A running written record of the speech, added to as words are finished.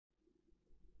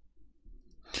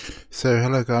So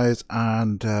hello guys,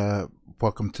 and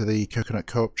welcome to the Coconut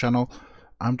Co-op channel.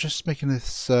 I'm just making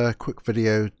this quick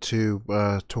video to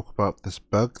talk about this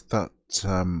bug that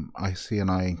Icezei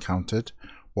and I encountered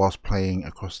whilst playing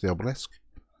across the obelisk.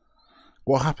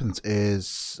 What happens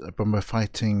is when we're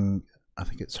fighting, I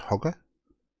think it's Hogger,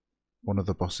 one of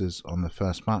the bosses on the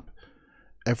first map,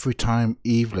 every time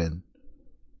Evelyn,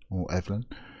 every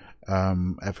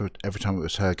time it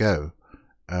was her go,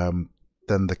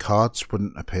 then the cards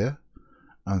wouldn't appear,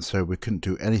 and so we couldn't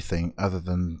do anything other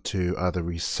than to either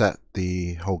reset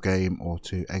the whole game or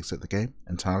to exit the game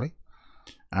entirely.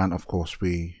 And of course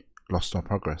we lost our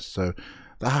progress. So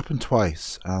that happened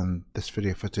twice, and this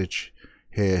video footage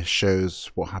here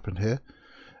shows what happened here.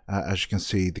 As you can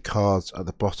see, the cards at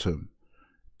the bottom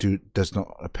does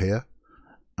not appear,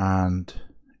 and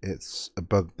it's a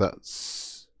bug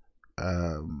that's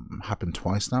happened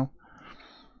twice now.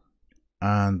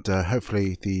 And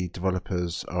hopefully the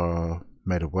developers are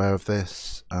made aware of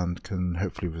this and can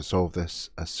hopefully resolve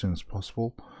this as soon as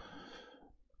possible.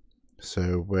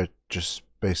 So we're just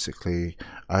basically,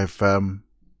 I'm trying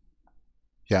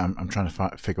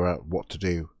to figure out what to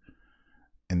do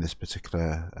in this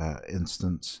particular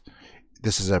instance.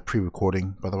 This is a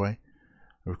pre-recording, by the way,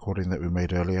 a recording that we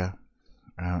made earlier.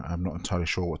 I'm not entirely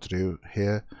sure what to do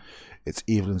here. It's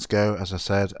Evelyn's go, as I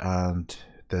said, and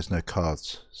there's no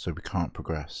cards, so we can't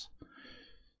progress.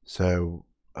 So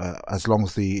as long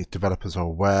as the developers are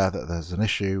aware that there's an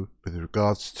issue with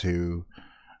regards to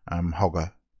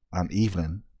Hogger and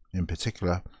Evelyn in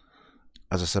particular,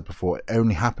 as I said before, it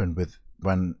only happened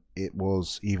when it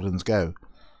was Evelyn's go,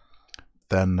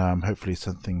 then hopefully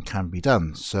something can be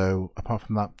done. So apart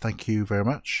from that, thank you very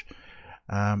much.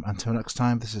 Until next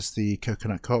time, this is the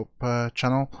Coconut Co-op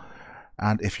channel.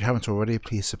 And if you haven't already,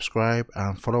 please subscribe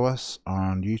and follow us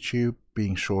on YouTube,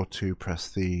 being sure to press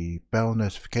the bell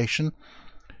notification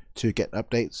to get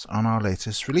updates on our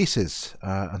latest releases.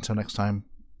 Until next time,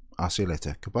 I'll see you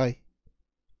later. Goodbye.